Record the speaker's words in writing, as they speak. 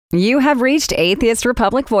You have reached Atheist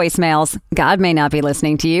Republic voicemails. God may not be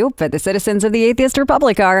listening to you, but the citizens of the Atheist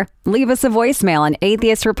Republic are. Leave us a voicemail on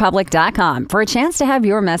atheistrepublic.com for a chance to have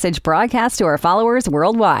your message broadcast to our followers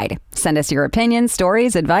worldwide. Send us your opinions,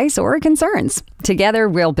 stories, advice, or concerns. Together,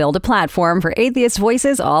 we'll build a platform for atheist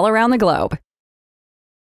voices all around the globe.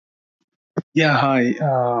 Yeah, hi.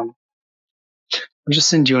 I just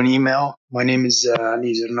sent you an email. My name is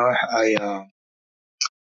Nizar.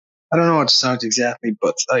 I don't know what to sound exactly,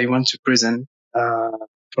 but I went to prison for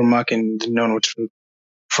mocking the known truth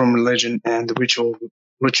from religion and the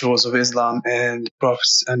rituals of Islam and the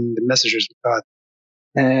prophets and the messengers of God.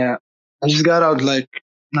 I just got out like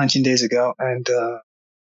 19 days ago, and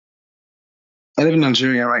I live in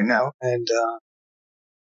Algeria right now, and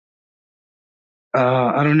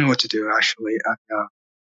I don't know what to do, actually.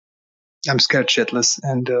 I'm scared shitless,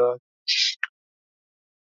 and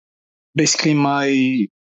basically my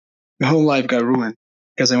whole life got ruined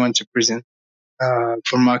because I went to prison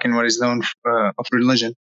for mocking what is known of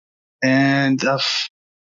religion. And I've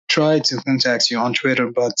tried to contact you on Twitter,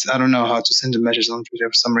 but I don't know how to send a message on Twitter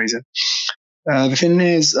for some reason. The thing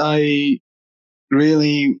is, I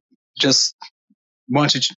really just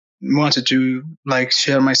wanted to like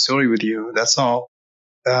share my story with you. That's all.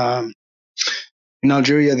 In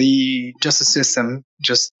Algeria, the justice system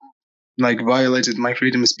just like violated my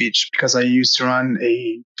freedom of speech because I used to run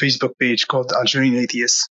a Facebook page called Algerian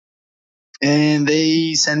Atheists. And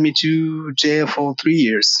they sent me to jail for 3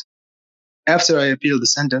 years. After I appealed the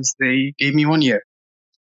sentence, they gave me 1 year.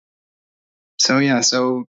 So yeah,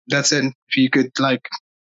 so that's it. If you could like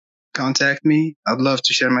contact me, I'd love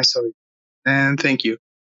to share my story. And thank you.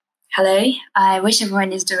 Hello, I wish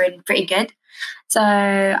everyone is doing pretty good. So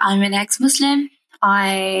I'm an ex-Muslim.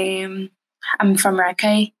 I'm from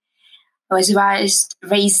Morocco. I was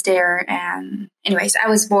raised there, and anyways, I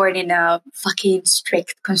was born in a fucking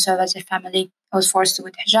strict conservative family. I was forced to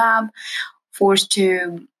wear hijab, forced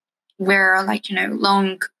to wear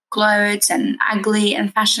long clothes and ugly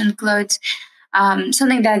and fashion clothes,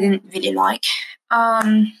 something that I didn't really like.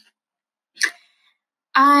 I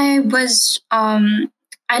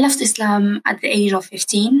left Islam at the age of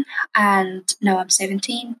 15, and now I'm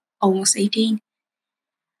 17, almost 18.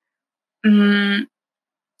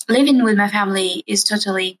 Living with my family is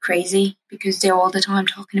totally crazy because they're all the time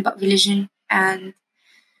talking about religion, and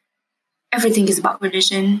everything is about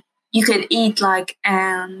religion. You could eat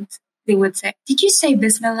and they would say, "Did you say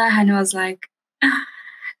Bismillah?" And I was like,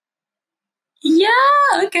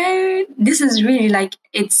 yeah, okay. This is really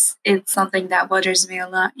it's something that bothers me a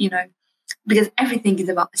lot, because everything is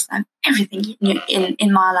about Islam. Everything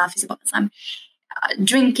in my life is about Islam.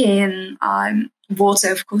 Drinking,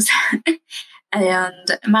 water, of course,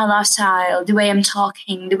 and my lifestyle, the way I'm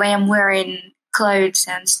talking, the way I'm wearing clothes,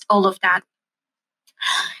 and all of that.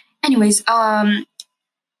 Anyways,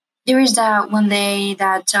 there is that one day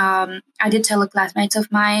that I did tell a classmate of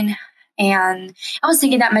mine, and I was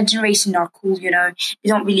thinking that my generation are cool, they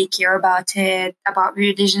don't really care about it, about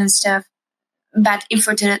religion and stuff. But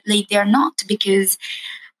unfortunately, they're not, because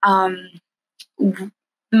my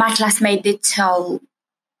classmate did tell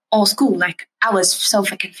all school, I was so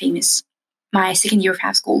fucking famous. My second year of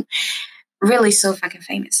high school, really so fucking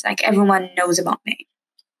famous. Everyone knows about me.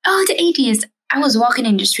 Oh, the atheist. I was walking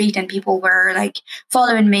in the street and people were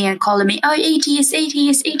following me and calling me, "Oh, atheist,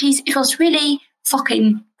 atheist, atheist." It was really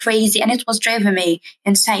fucking crazy, and it was driving me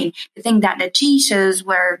insane. The thing that the teachers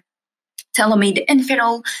were telling me, the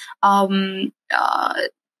infidel,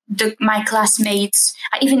 my classmates.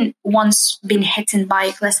 I even once been hit by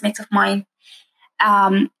a classmate of mine.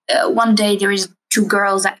 One day there is 2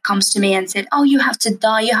 girls that comes to me and said, "Oh, you have to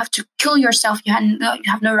die. You have to kill yourself. You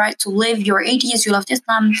have no right to live. You're atheist. You love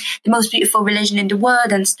Islam, the most beautiful religion in the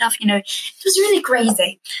world," and stuff. It was really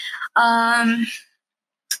crazy.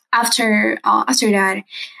 After that,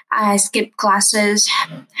 I skipped classes,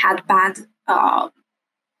 had bad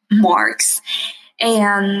marks,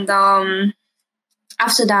 and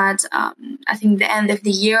after that, I think the end of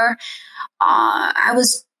the year,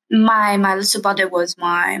 my little brother was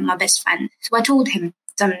my best friend. So I told him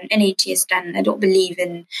I'm an atheist and I don't believe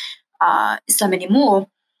in Islam anymore.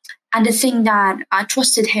 And the thing that I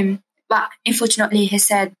trusted him, but unfortunately he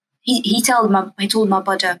said he told my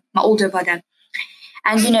brother, my older brother.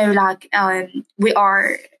 And we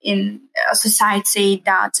are in a society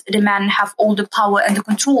that the men have all the power and the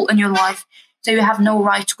control in your life. So you have no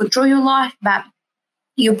right to control your life, but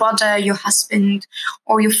your brother, your husband,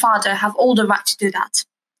 or your father have all the right to do that.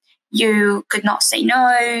 You could not say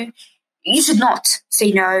no. You should not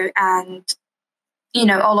say no, and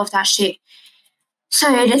all of that shit.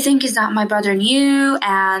 So the thing is that my brother knew,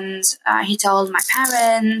 and he told my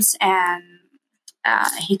parents, and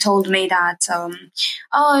he told me that,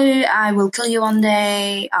 oh, I will kill you one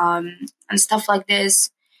day, and stuff like this.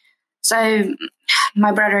 So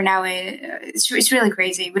my brother now, it's really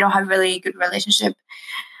crazy. We don't have really good relationship.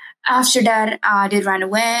 After that, I did run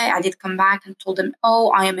away. I did come back and told them,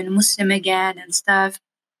 oh, I am a Muslim again and stuff.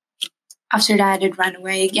 After that, I did run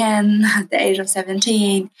away again at the age of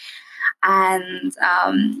 17. And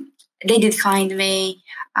they did find me.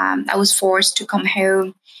 I was forced to come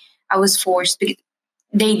home. I was forced because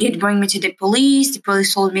they did bring me to the police. The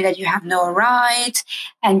police told me that you have no right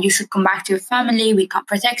and you should come back to your family. We can't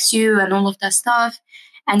protect you and all of that stuff.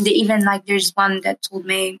 And they even, like, there's one that told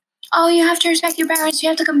me, oh, you have to respect your parents. You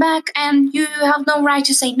have to come back and you have no right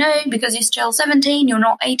to say no because you're still 17. You're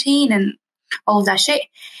not 18 and all of that shit.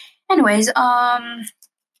 Anyways,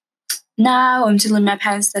 now I'm telling my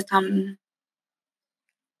parents that I'm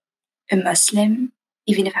a Muslim,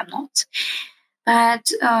 even if I'm not.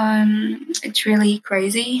 But it's really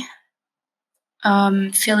crazy.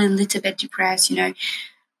 Feeling a little bit depressed, you know.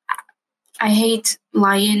 I hate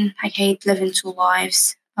lying. I hate living two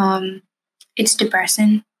lives. It's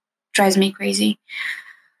depressing. Drives me crazy.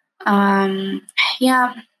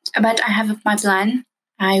 Yeah, but I have my plan.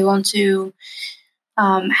 I want to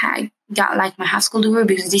got like my high school degree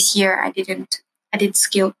because this year I did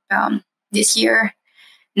skip this year.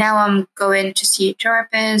 Now I'm going to see a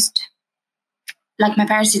therapist. Like my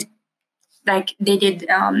parents did, like they did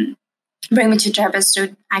bring me to a therapist so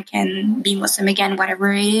I can be Muslim again,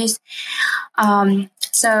 whatever it is.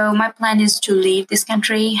 So my plan is to leave this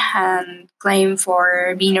country and claim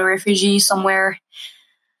for being a refugee somewhere.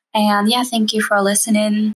 And yeah, thank you for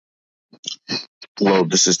listening. Hello,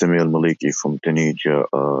 this is Demir Maliki from Tunisia,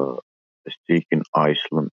 a Sikh in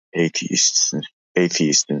Iceland, atheist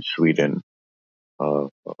in Sweden.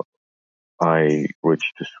 I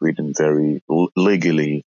reached to Sweden very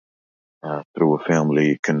legally through a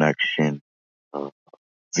family connection,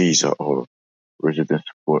 visa or residence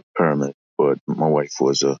permit, but my wife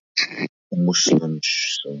was a Muslim,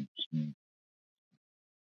 so she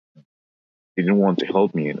didn't want to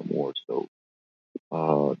help me anymore. So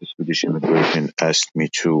the Swedish immigration asked me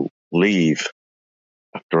to leave.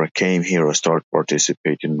 After I came here, I started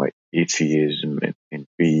participating in my atheism and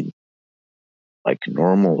being like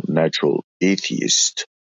normal, natural atheist.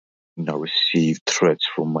 And I received threats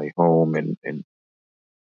from my home,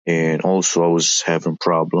 and also I was having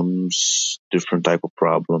problems, different type of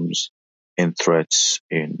problems and threats.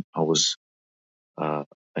 And I was an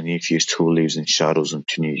atheist who lives in shadows in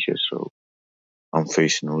Tunisia, so I'm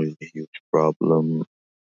facing a really huge problem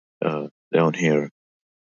down here.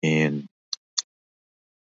 And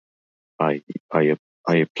I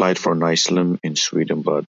applied for an asylum in Sweden,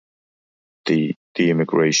 but the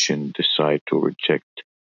immigration decided to reject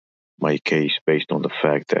my case based on the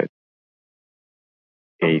fact that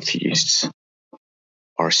atheists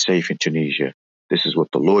are safe in Tunisia. This is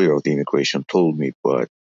what the lawyer of the immigration told me, but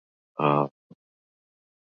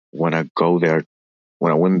when I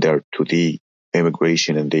went there to the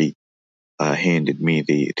immigration and they handed me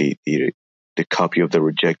the copy of the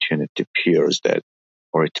rejection, it appeared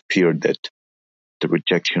that the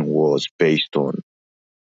rejection was based on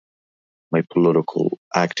my political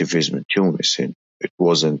activism in Tunis, and it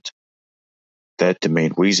wasn't that the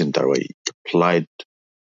main reason that I applied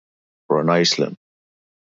for an asylum.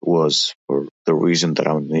 Was for the reason that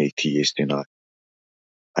I'm an atheist and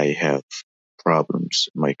I have problems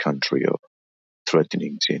in my country of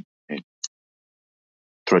threatenings and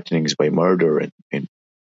threatenings by murder and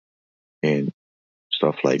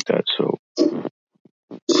stuff like that. So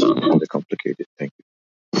it's really complicated. Thank you.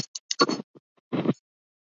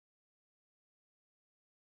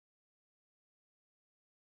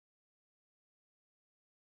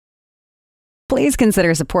 Please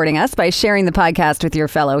consider supporting us by sharing the podcast with your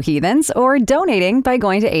fellow heathens or donating by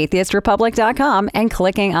going to atheistrepublic.com and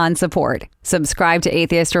clicking on support. Subscribe to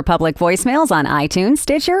Atheist Republic voicemails on iTunes,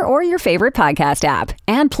 Stitcher, or your favorite podcast app.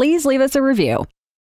 And please leave us a review.